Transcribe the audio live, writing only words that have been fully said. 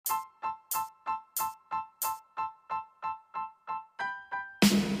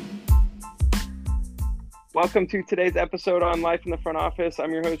Welcome to today's episode on Life in the Front Office.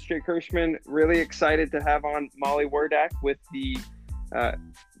 I'm your host, Jake Hirschman. Really excited to have on Molly Wardak with the uh,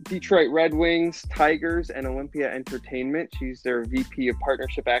 Detroit Red Wings, Tigers, and Olympia Entertainment. She's their VP of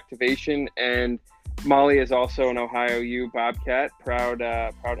Partnership Activation, and Molly is also an Ohio U Bobcat, proud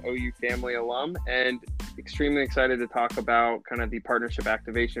OU family alum, and extremely excited to talk about kind of the partnership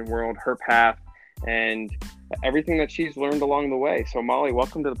activation world, her path, and everything that she's learned along the way. So, Molly,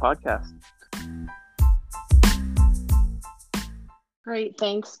 welcome to the podcast. Great.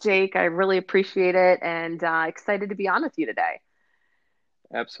 Thanks, Jake. I really appreciate it and excited to be on with you today.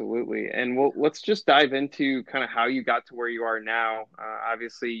 Absolutely. And let's just dive into kind of how you got to where you are now.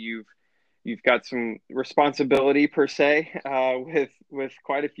 Obviously, you've got some responsibility per se with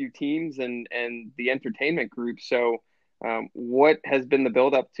quite a few teams and the entertainment group. So, what has been the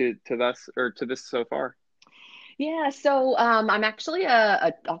build up to this so far? I'm actually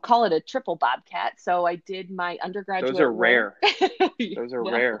I'll call it a triple Bobcat. So I did my Those undergraduate are work. rare. Those are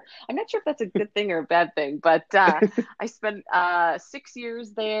Well, rare. I'm not sure if that's a good thing or a bad thing, but I spent 6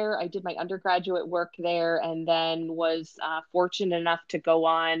 years there. I did my undergraduate work there and then was fortunate enough to go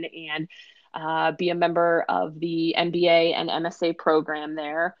on and be a member of the MBA and MSA program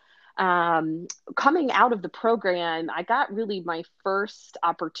there. Coming out of the program, I got really my first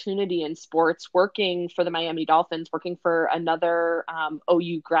opportunity in sports working for the Miami Dolphins, working for another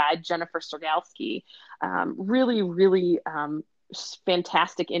OU grad, Jennifer Stergalski. Really,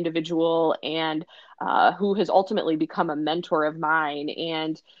 fantastic individual and who has ultimately become a mentor of mine.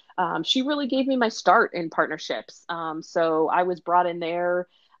 And she really gave me my start in partnerships. So I was brought in there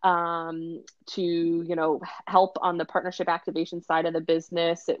to, help on the partnership activation side of the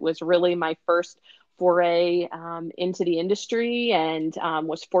business. It was really my first foray into the industry and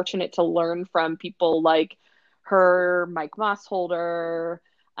was fortunate to learn from people like her, Mike Mossholder,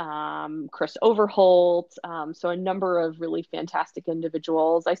 Chris Overholt. So a number of really fantastic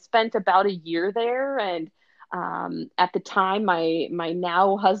individuals. I spent about a year there and at the time, my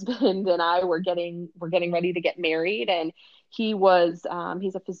now husband and I were getting ready to get married, and he's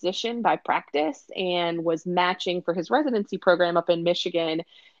a physician by practice and was matching for his residency program up in Michigan,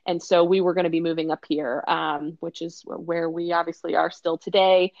 and so we were going to be moving up here, which is where we obviously are still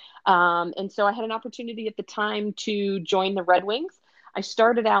today. And so I had an opportunity at the time to join the Red Wings. I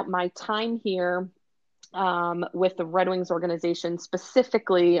started out my time here with the Red Wings organization,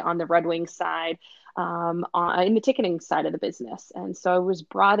 specifically on the Red Wings side, in the ticketing side of the business. And so I was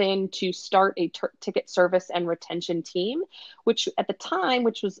brought in to start a ticket service and retention team, which at the time,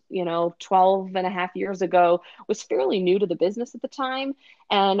 which was, 12 and a half years ago, was fairly new to the business at the time.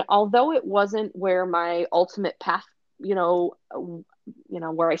 And although it wasn't where my ultimate path,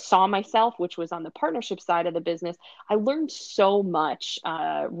 where I saw myself, which was on the partnership side of the business, I learned so much,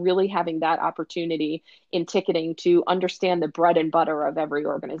 really having that opportunity in ticketing to understand the bread and butter of every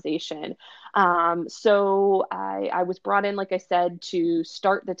organization. So I was brought in, like I said, to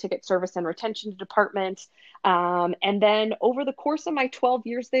start the ticket service and retention department. And then over the course of my 12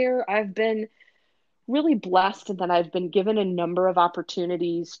 years there, I've been really blessed that I've been given a number of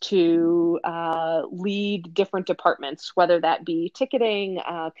opportunities to lead different departments, whether that be ticketing,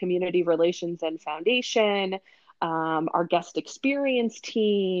 community relations and foundation, our guest experience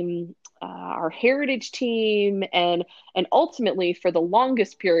team, our heritage team, and ultimately for the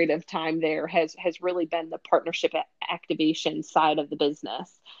longest period of time there has really been the partnership activation side of the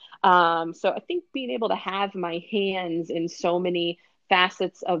business. So I think being able to have my hands in so many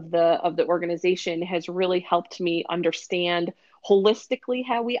facets of the organization has really helped me understand holistically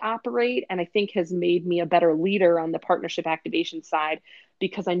how we operate, and I think has made me a better leader on the partnership activation side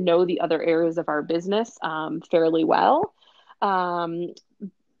because I know the other areas of our business fairly well. Um,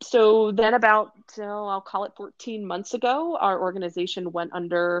 so then about, I'll call it 14 months ago, our organization went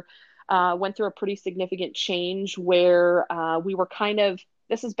through a pretty significant change where we were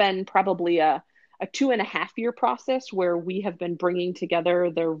this has been probably a 2.5 year process where we have been bringing together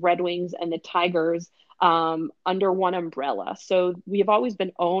the Red Wings and the Tigers under one umbrella. So we have always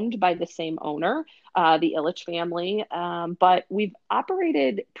been owned by the same owner, the Ilitch family, but we've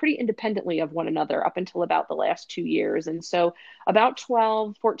operated pretty independently of one another up until about the last 2 years. And so about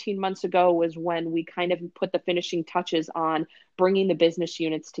 12, 14 months ago was when we kind of put the finishing touches on bringing the business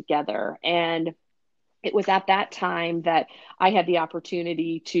units together. And it was at that time that I had the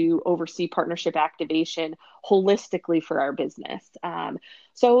opportunity to oversee partnership activation holistically for our business.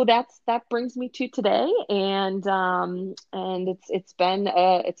 So that brings me to today, and it's been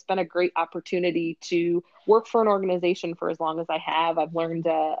a great opportunity to work for an organization for as long as I have. I've learned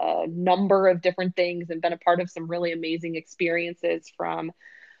a number of different things and been a part of some really amazing experiences from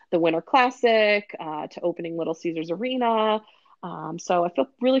the Winter Classic to opening Little Caesars Arena. So I feel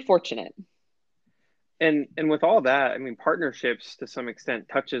really fortunate. And with all that, I mean, partnerships to some extent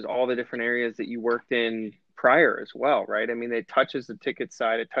touches all the different areas that you worked in prior as well, right? I mean, it touches the ticket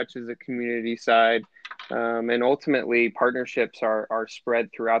side, it touches the community side, and ultimately, partnerships are spread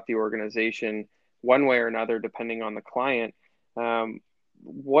throughout the organization one way or another, depending on the client.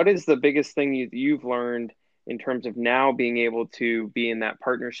 What is the biggest thing you've learned in terms of now being able to be in that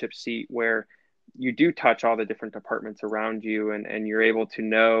partnership seat where you do touch all the different departments around you and you're able to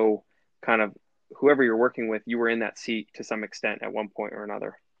know kind of whoever you're working with, you were in that seat to some extent at one point or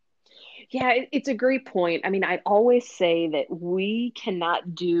another. Yeah, it's a great point. I mean, I always say that we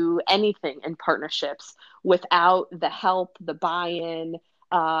cannot do anything in partnerships without the help, the buy-in,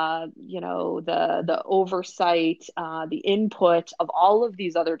 the oversight, the input of all of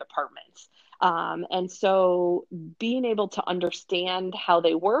these other departments. And so being able to understand how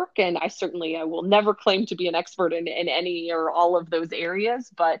they work, and I will never claim to be an expert in any or all of those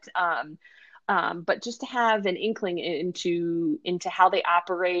areas, but just to have an inkling into how they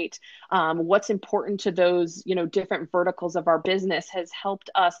operate, what's important to those different verticals of our business has helped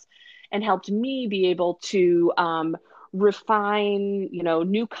us and helped me be able to refine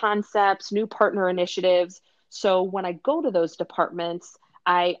new concepts, new partner initiatives. So when I go to those departments,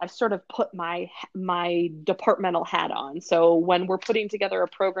 I sort of put my departmental hat on. So when we're putting together a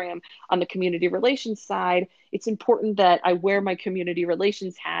program on the community relations side, it's important that I wear my community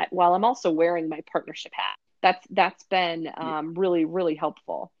relations hat while I'm also wearing my partnership hat. That's been really, really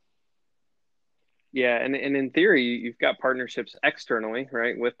helpful. Yeah, and in theory, you've got partnerships externally,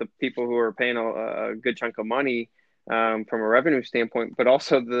 right, with the people who are paying a good chunk of money from a revenue standpoint, but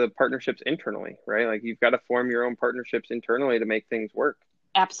also the partnerships internally, right? Like you've got to form your own partnerships internally to make things work.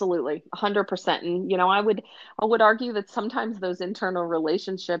 Absolutely, 100%. And I would argue that sometimes those internal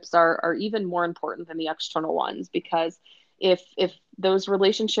relationships are even more important than the external ones, because if those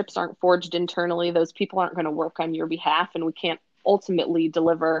relationships aren't forged internally, those people aren't going to work on your behalf, and we can't ultimately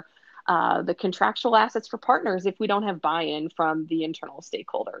deliver the contractual assets for partners if we don't have buy-in from the internal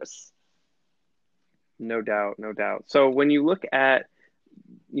stakeholders. No doubt, no doubt. So when you look at,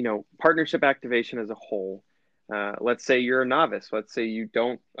 partnership activation as a whole, let's say you're a novice. Let's say you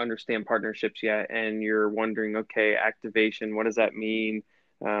don't understand partnerships yet, and you're wondering, okay, activation, what does that mean?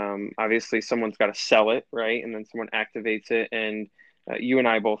 Obviously, someone's got to sell it, right? And then someone activates it. And you and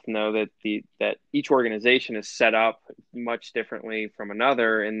I both know that that each organization is set up much differently from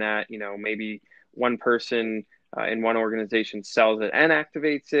another. In that, maybe one person in one organization sells it and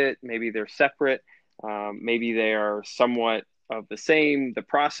activates it. Maybe they're separate. Maybe they are somewhat of the same. The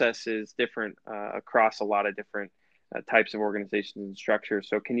process is different across a lot of different types of organizations and structures.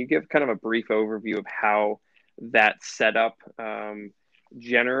 So, can you give kind of a brief overview of how that setup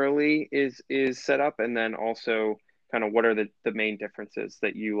generally is set up, and then also kind of what are the main differences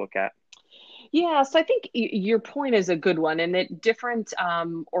that you look at? Yeah, so I think your point is a good one, and that different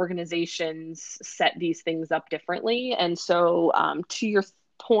organizations set these things up differently. And so, to your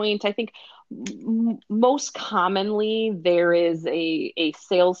point, I think most commonly there is a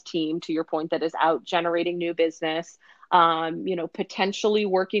sales team, to your point, that is out generating new business, potentially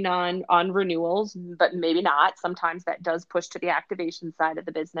working on renewals, but maybe not. Sometimes that does push to the activation side of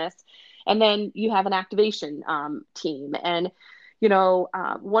the business, and then you have an activation team. And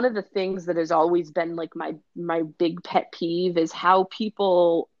one of the things that has always been like my big pet peeve is how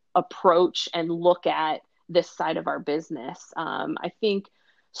people approach and look at this side of our business. I think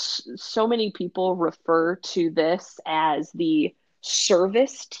so many people refer to this as the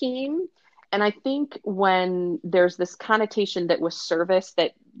service team. And I think when there's this connotation that with service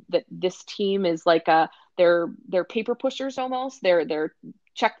that this team is like they're paper pushers almost. They're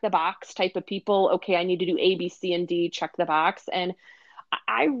check the box type of people. Okay, I need to do A, B, C, and D, check the box. And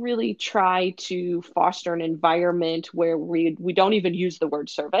I really try to foster an environment where we don't even use the word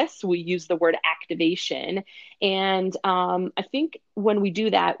service. We use the word activation. And I think when we do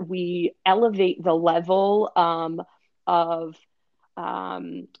that, we elevate the level of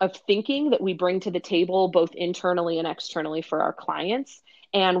thinking that we bring to the table, both internally and externally for our clients.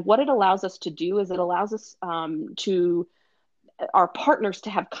 And what it allows us to do is it allows us to our partners to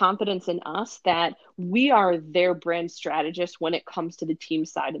have confidence in us that we are their brand strategist when it comes to the team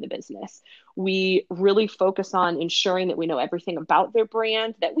side of the business. We really focus on ensuring that we know everything about their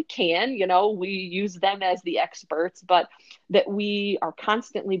brand, that we can, we use them as the experts, but that we are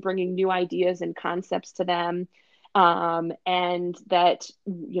constantly bringing new ideas and concepts to them. And that,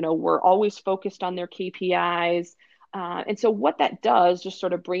 we're always focused on their KPIs. And so what that does, just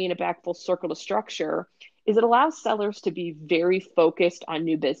sort of bringing it back full circle to structure, is it allows sellers to be very focused on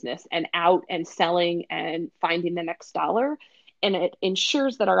new business and out and selling and finding the next dollar. And it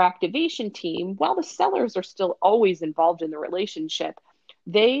ensures that our activation team, while the sellers are still always involved in the relationship,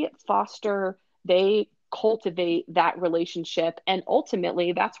 they foster, they cultivate that relationship. And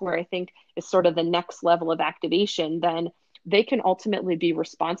ultimately, that's where I think is sort of the next level of activation. Then they can ultimately be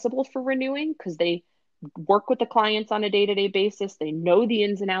responsible for renewing because they work with the clients on a day-to-day basis. They know the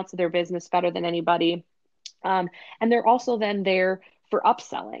ins and outs of their business better than anybody. And they're also then there for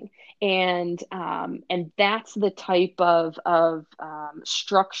upselling, and that's the type of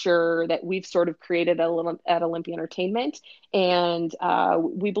structure that we've sort of created at Olympia Entertainment, and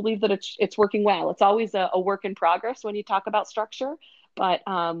we believe that it's working well. It's always a work in progress when you talk about structure, but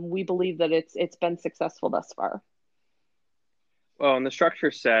we believe that it's been successful thus far. Well, and the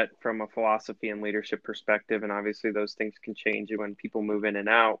structure set from a philosophy and leadership perspective, and obviously those things can change when people move in and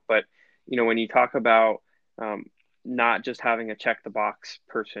out. But when you talk about um, not just having a check the box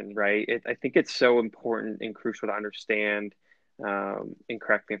person, right? I think it's so important and crucial to understand. And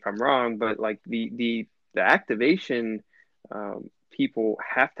correct me if I'm wrong, but like the activation people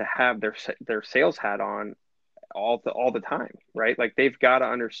have to have their sales hat on all the time, right? Like they've got to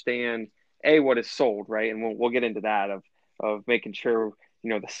understand what is sold, right? And we'll get into that of making sure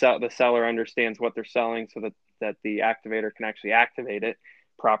the seller understands what they're selling so that the activator can actually activate it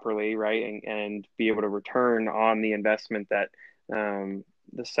properly, right? And be able to return on the investment that the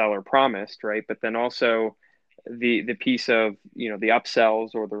seller promised, right? But then also the piece of the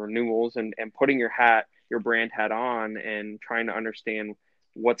upsells or the renewals and putting your brand hat on and trying to understand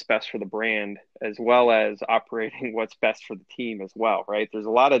what's best for the brand as well as operating what's best for the team as well, right? There's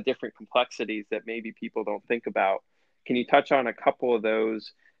a lot of different complexities that maybe people don't think about. Can you touch on a couple of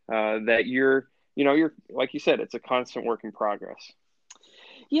those that you're like you said, it's a constant work in progress.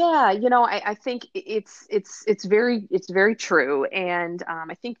 Yeah, I think it's very true, and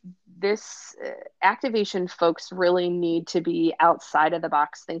I think this activation folks really need to be outside of the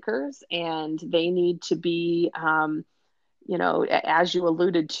box thinkers, and they need to be, as you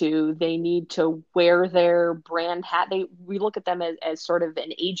alluded to, they need to wear their brand hat. We look at them as sort of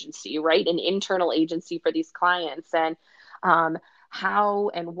an agency, right? An internal agency for these clients, and um, how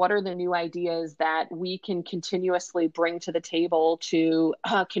and what are the new ideas that we can continuously bring to the table to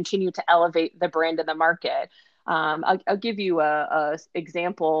continue to elevate the brand in the market. I'll give you a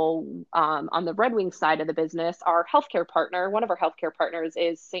example on the Red Wings side of the business. Our healthcare partner, one of our healthcare partners,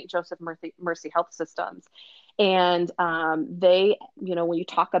 is St. Joseph Mercy Health Systems, and they, when you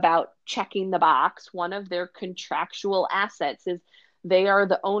talk about checking the box, one of their contractual assets is they are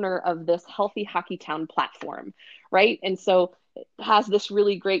the owner of this Healthy Hockey Town platform, right? And so it has this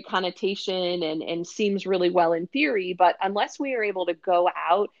really great connotation and seems really well in theory, but unless we are able to go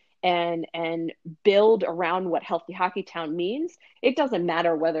out and build around what Healthy Hockey Town means, it doesn't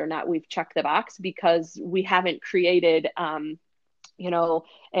matter whether or not we've checked the box because we haven't created an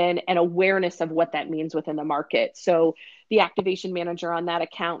awareness of what that means within the market. So the activation manager on that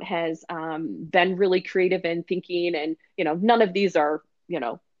account has been really creative in thinking, and none of these are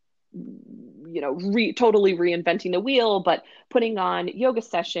totally reinventing the wheel, but putting on yoga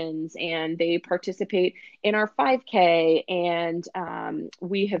sessions, and they participate in our 5K. And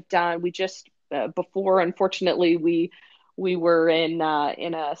we just before, unfortunately, we were in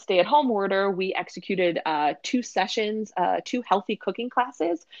a stay-at-home order. We executed 2 sessions, 2 healthy cooking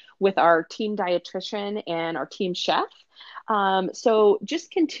classes with our team dietitian and our team chef. So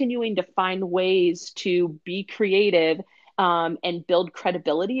just continuing to find ways to be creative and build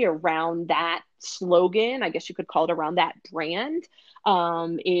credibility around that slogan, I guess you could call it, around that brand,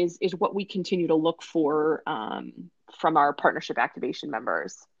 is what we continue to look for from our partnership activation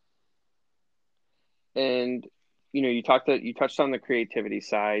members. And you touched on the creativity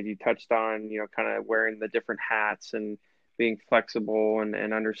side. You touched on kind of wearing the different hats and being flexible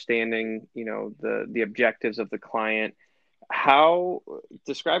and understanding the objectives of the client. How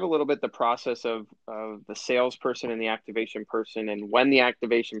Describe a little bit the process of the salesperson and the activation person, and when the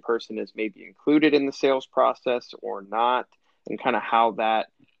activation person is maybe included in the sales process or not, and kind of how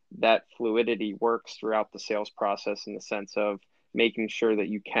that fluidity works throughout the sales process in the sense of making sure that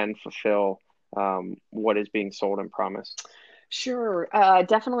you can fulfill what is being sold and promised. Sure.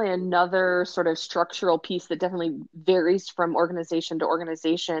 Definitely another sort of structural piece that definitely varies from organization to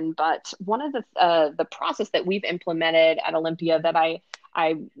organization. But one of the process that we've implemented at Olympia that I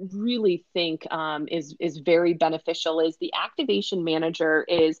really think is very beneficial is the activation manager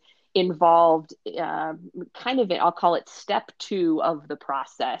is involved kind of in, I'll call it step 2 of the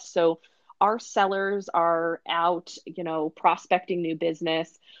process. So our sellers are out, prospecting new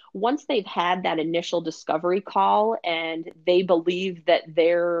business. Once they've had that initial discovery call and they believe that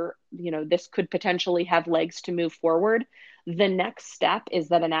this could potentially have legs to move forward, the next step is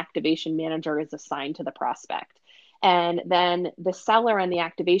that an activation manager is assigned to the prospect. And then the seller and the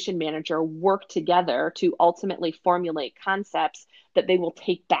activation manager work together to ultimately formulate concepts that they will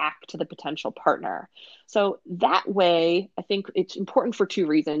take back to the potential partner. So that way, I think it's important for two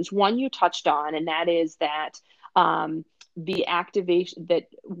reasons. One, you touched on, and that is that the activation, that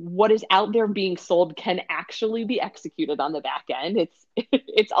what is out there being sold can actually be executed on the back end.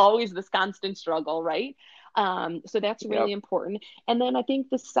 It's always this constant struggle, right? So that's really Yep. important. And then I think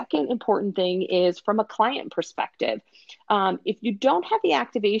the second important thing is from a client perspective. If you don't have the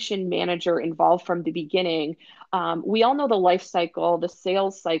activation manager involved from the beginning, we all know the life cycle, the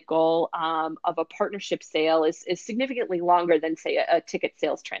sales cycle of a partnership sale is significantly longer than, say, a ticket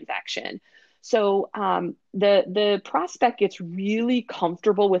sales transaction. So the prospect gets really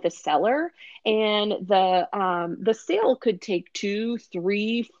comfortable with a seller, and the sale could take 2,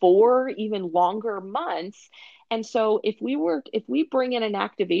 3, 4, even longer months. And so if we bring in an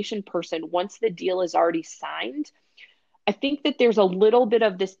activation person once the deal is already signed, I think that there's a little bit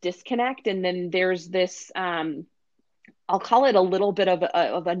of this disconnect, and then there's this I'll call it a little bit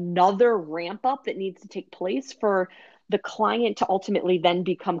of another ramp up that needs to take place for the client to ultimately then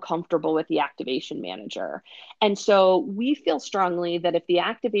become comfortable with the activation manager. And so we feel strongly that if the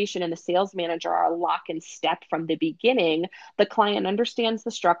activation and the sales manager are lock and step from the beginning, the client understands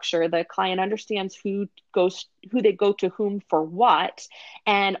the structure, the client understands who they go to whom for what,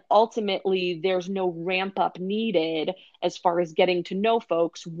 and ultimately there's no ramp up needed as far as getting to know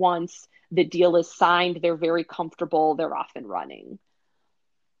folks. Once the deal is signed, they're very comfortable, they're off and running.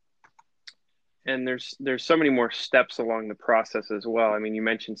 And there's so many more steps along the process as well. I mean, you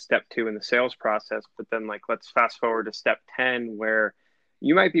mentioned step 2 in the sales process, but then like let's fast forward to step 10, where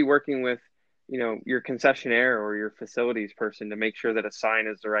you might be working with, your concessionaire or your facilities person to make sure that a sign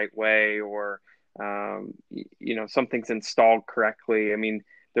is the right way, or something's installed correctly. I mean,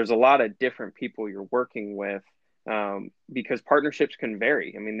 there's a lot of different people you're working with, because partnerships can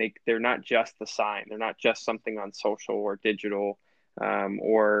vary. I mean, they're not just the sign, they're not just something on social or digital,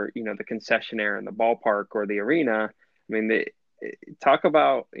 or the concessionaire in the ballpark or the arena. I mean, they talk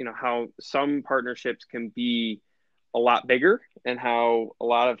about how some partnerships can be a lot bigger, and how a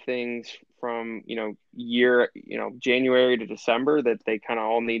lot of things from January to December, that they kind of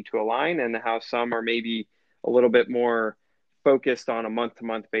all need to align, and how some are maybe a little bit more focused on a month to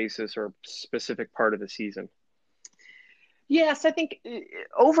month basis or specific part of the season. Yes, I think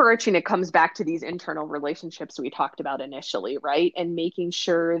overarching, it comes back to these internal relationships we talked about initially, right? And making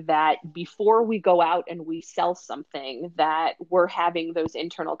sure that before we go out and we sell something, that we're having those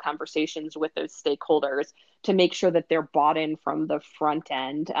internal conversations with those stakeholders to make sure that they're bought in from the front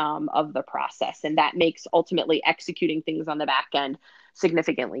end of the process. And that makes ultimately executing things on the back end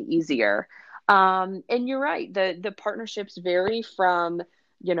significantly easier. And you're right, the partnerships vary from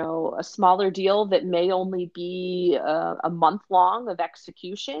a smaller deal that may only be a month long of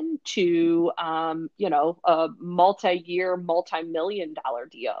execution to, a multi-year, multi-million dollar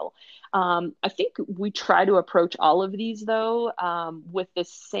deal. I think we try to approach all of these though, with the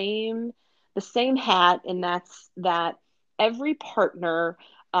same hat, and that's that every partner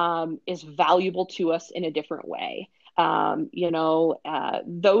is valuable to us in a different way. Those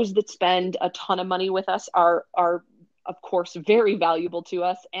that spend a ton of money with us are of course very valuable to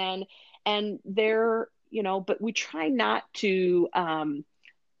us, and they're, but we try not to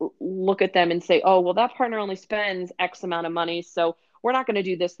look at them and say, oh well, that partner only spends X amount of money, so we're not going to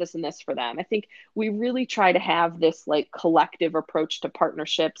do this and this for them. I think we really try to have this like collective approach to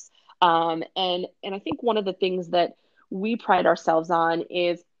partnerships, and I think one of the things that we pride ourselves on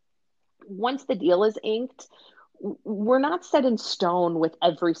is once the deal is inked, we're not set in stone with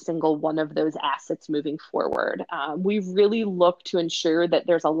every single one of those assets moving forward. We really look to ensure that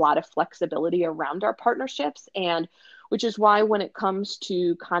there's a lot of flexibility around our partnerships, and which is why when it comes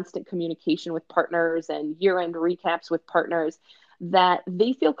to constant communication with partners and year-end recaps with partners, that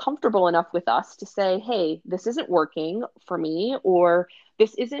they feel comfortable enough with us to say, hey, this isn't working for me, or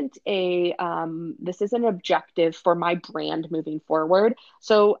this isn't an objective for my brand moving forward,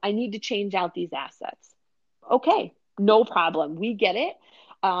 so I need to change out these assets. Okay, no problem. We get it.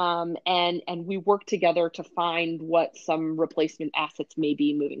 And we work together to find what some replacement assets may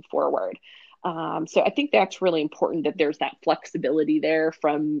be moving forward. So I think that's really important, that there's that flexibility there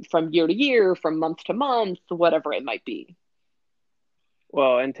from year to year, from month to month, whatever it might be.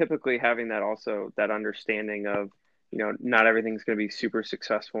 Well, and typically having that, also that understanding of, not everything's going to be super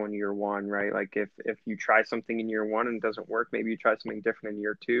successful in year one, right? Like if you try something in year one and it doesn't work, maybe you try something different in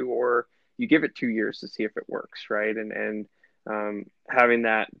year two, or you give it 2 years to see if it works, right? And having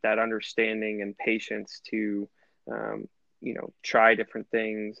that understanding and patience to try different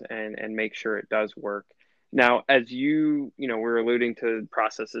things and make sure it does work. Now, as we're alluding to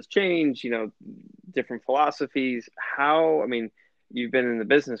processes change, different philosophies. I mean, you've been in the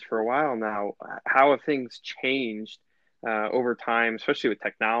business for a while now. How have things changed over time, especially with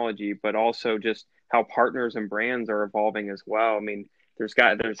technology, but also just how partners and brands are evolving as well? I mean, there's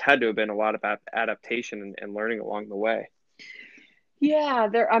had to have been a lot of adaptation and learning along the way. Yeah,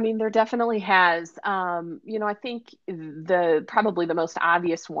 I mean, there definitely has. I think probably the most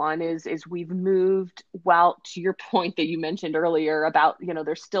obvious one is we've moved, well, to your point that you mentioned earlier about,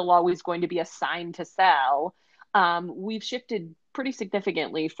 there's still always going to be a sign to sell. We've shifted pretty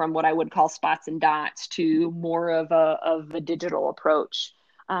significantly from what I would call spots and dots to more of a digital approach.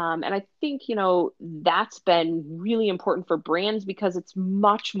 And I think, that's been really important for brands because it's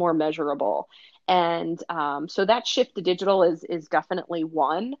much more measurable. And so that shift to digital is definitely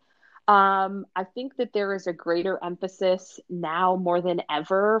one. I think that there is a greater emphasis now more than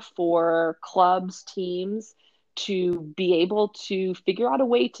ever for clubs, teams to be able to figure out a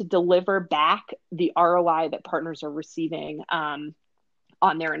way to deliver back the ROI that partners are receiving on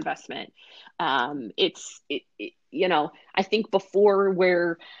their investment. I think before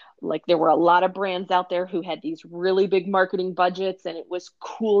where like there were a lot of brands out there who had these really big marketing budgets and it was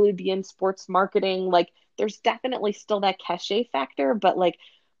cool to be in sports marketing. Like there's definitely still that cachet factor, but like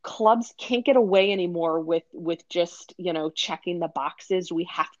clubs can't get away anymore with just, checking the boxes. We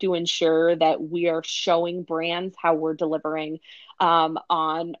have to ensure that we are showing brands how we're delivering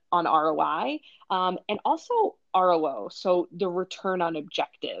on ROI, and also ROO, so the return on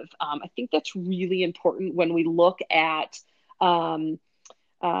objective. I think that's really important when we look at um,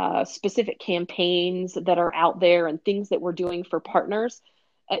 specific campaigns that are out there and things that we're doing for partners.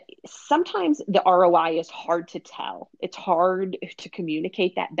 Sometimes the ROI is hard to tell. It's hard to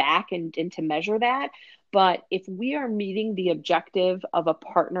communicate that back and to measure that. But if we are meeting the objective of a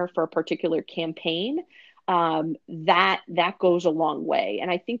partner for a particular campaign, that goes a long way.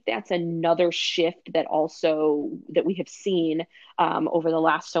 And I think that's another shift that we have seen over the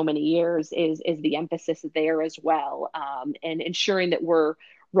last so many years is the emphasis there as well, and ensuring that we're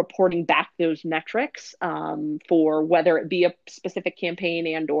reporting back those metrics for whether it be a specific campaign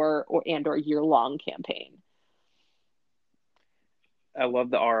and or year long campaign. I love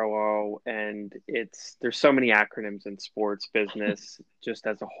the ROO, and there's so many acronyms in sports business just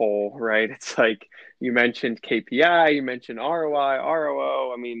as a whole, right? It's like you mentioned KPI, you mentioned ROI,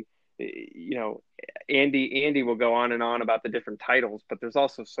 ROO. I mean, you know, Andy will go on and on about the different titles, but there's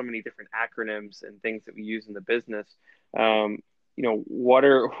also so many different acronyms and things that we use in the business. Um, what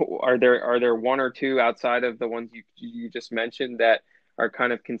are there one or two outside of the ones you just mentioned that are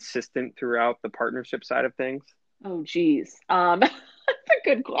kind of consistent throughout the partnership side of things? Oh, geez. That's a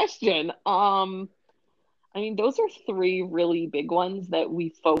good question. I mean, those are three really big ones that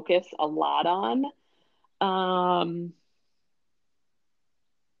we focus a lot on. Um,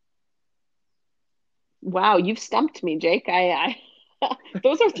 wow, you've stumped me, Jake.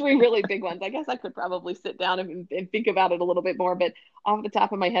 Those are three really big ones. I guess I could probably sit down and think about it a little bit more, but off the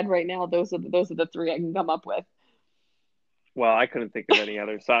top of my head right now, those are the three I can come up with. Well, I couldn't think of any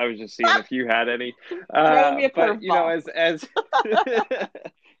others, so I was just seeing if you had any. Throwing me a But curveball. as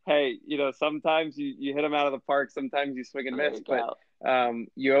hey, sometimes you hit them out of the park, sometimes you swing and There miss, you but go.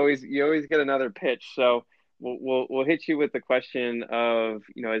 you always get another pitch. So we'll hit you with the question of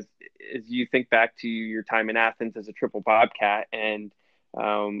as you think back to your time in Athens as a triple Bobcat, and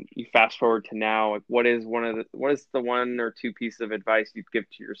you fast forward to now, like what is the one or two pieces of advice you'd give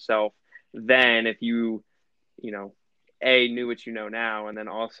to yourself then if you know knew what you know now, and then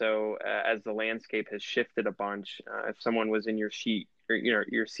also as the landscape has shifted a bunch, if someone was in your sheet or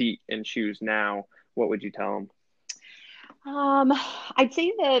your seat and shoes now, what would you tell them? Um, I'd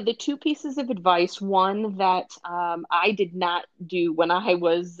say the two pieces of advice, one that I did not do when I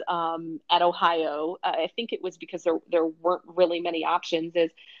was at Ohio, I think it was because there weren't really many options,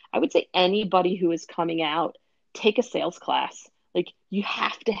 is I would say anybody who is coming out, take a sales class. Like you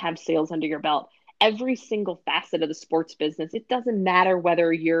have to have sales under your belt. Every single facet of the sports business, it doesn't matter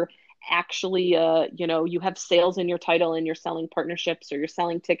whether you're actually you have sales in your title and you're selling partnerships or you're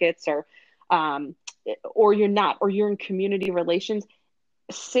selling tickets um, or you're not, or you're in community relations.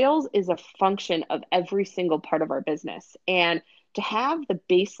 Sales is a function of every single part of our business. And to have the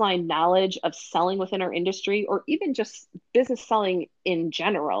baseline knowledge of selling within our industry, or even just business selling in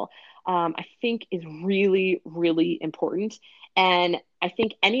general, I think is really, really important. And I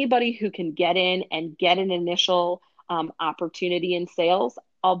think anybody who can get in and get an initial opportunity in sales,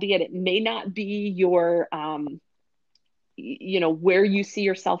 albeit it may not be your, where you see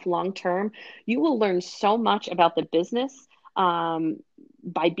yourself long term, you will learn so much about the business.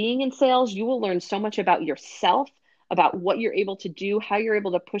 By being in sales, you will learn so much about yourself, about what you're able to do, how you're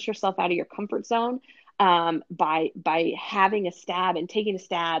able to push yourself out of your comfort zone, by having a stab and taking a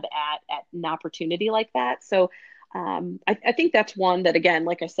stab at an opportunity like that. So I think that's one that, again,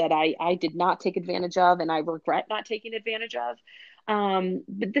 like I said, I did not take advantage of, and I regret not taking advantage of.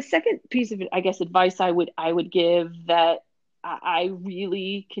 But the second piece of, I guess, advice I would give that I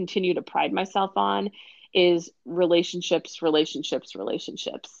really continue to pride myself on is relationships, relationships,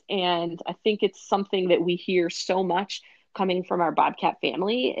 relationships. And I think it's something that we hear so much coming from our Bobcat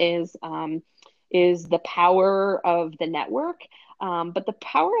family is the power of the network. But the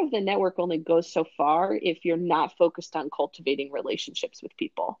power of the network only goes so far if you're not focused on cultivating relationships with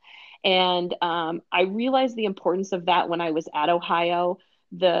people. And I realized the importance of that when I was at Ohio.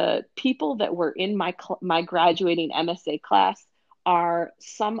 The people that were in my graduating MSA class are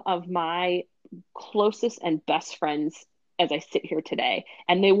some of my closest and best friends as I sit here today,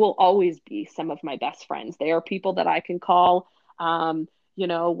 and they will always be some of my best friends. They are people that I can call,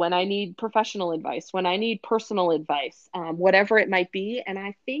 when I need professional advice, when I need personal advice, whatever it might be. And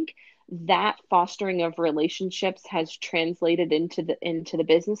I think that fostering of relationships has translated into the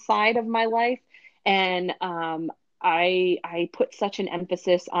business side of my life. And I put such an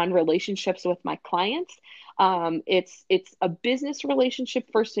emphasis on relationships with my clients. It's a business relationship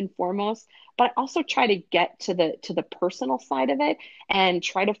first and foremost, but I also try to get to the personal side of it and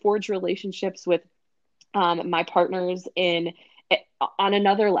try to forge relationships with my partners on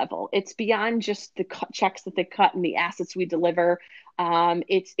another level. It's beyond just the checks that they cut and the assets we deliver.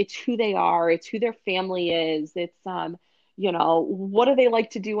 It's who they are. It's who their family is. It's what do they like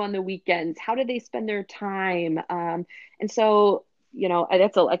to do on the weekends? How do they spend their time? And so,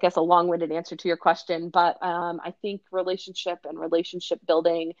 that's I guess a long-winded answer to your question, but I think relationship and relationship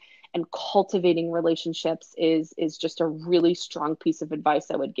building and cultivating relationships is just a really strong piece of advice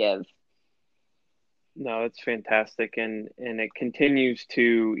I would give. No, that's fantastic, and it continues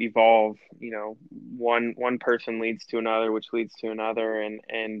to evolve. One person leads to another, which leads to another,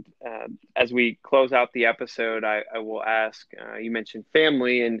 and as we close out the episode, I will ask. You mentioned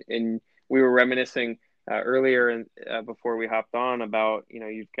family, and we were reminiscing earlier before we hopped on about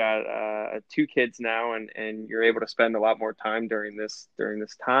you've got two kids now, and you're able to spend a lot more time during this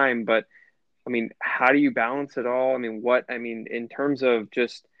time. But I mean, how do you balance it all? I mean, in terms of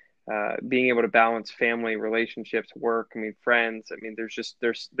just being able to balance family, relationships, work, friends.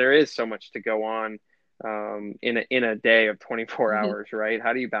 There is so much to go on in a day of 24 Mhm. hours, right?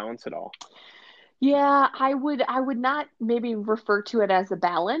 How do you balance it all? Yeah, I would not maybe refer to it as a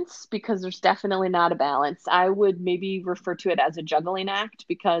balance because there's definitely not a balance. I would maybe refer to it as a juggling act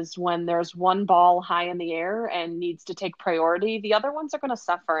because when there's one ball high in the air and needs to take priority, the other ones are going to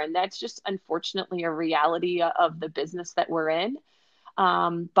suffer. And that's just unfortunately a reality of the business that we're in.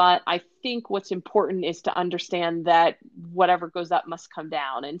 But I think what's important is to understand that whatever goes up must come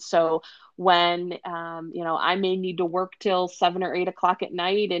down. And so when, I may need to work till 7 or 8 o'clock at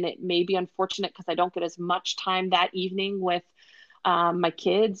night, and it may be unfortunate because I don't get as much time that evening with my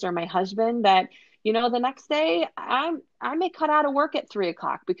kids or my husband that, the next day I may cut out of work at 3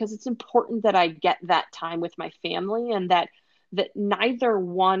 o'clock because it's important that I get that time with my family and that neither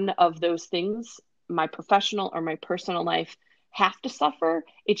one of those things, my professional or my personal life, have to suffer.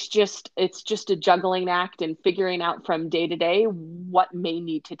 It's just a juggling act and figuring out from day to day what may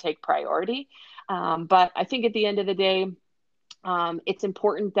need to take priority. But I think at the end of the day, it's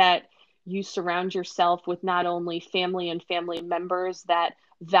important that you surround yourself with not only family and family members that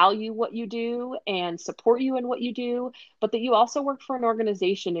value what you do and support you in what you do, but that you also work for an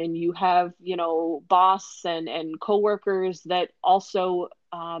organization and you have, boss and coworkers that also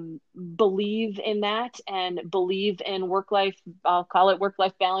believe in that and believe in work life. I'll call it work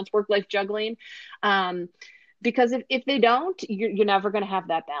life balance, work life juggling. Because if they don't, you're never going to have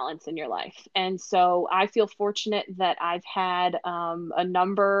that balance in your life. And so I feel fortunate that I've had a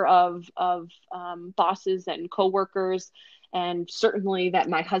number of bosses and coworkers, and certainly that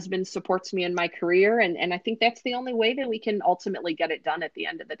my husband supports me in my career. And I think that's the only way that we can ultimately get it done at the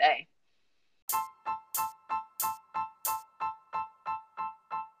end of the day.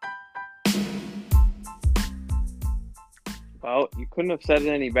 Well, you couldn't have said it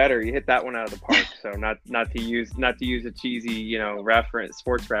any better. You hit that one out of the park. So not to use a cheesy,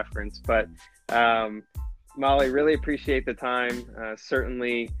 sports reference, but Molly, really appreciate the time.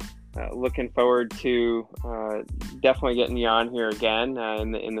 Certainly looking forward to definitely getting you on here again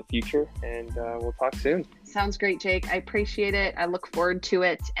in the future, and we'll talk soon. Sounds great, Jake. I appreciate it. I look forward to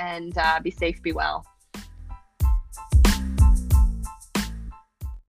it, and be safe, be well.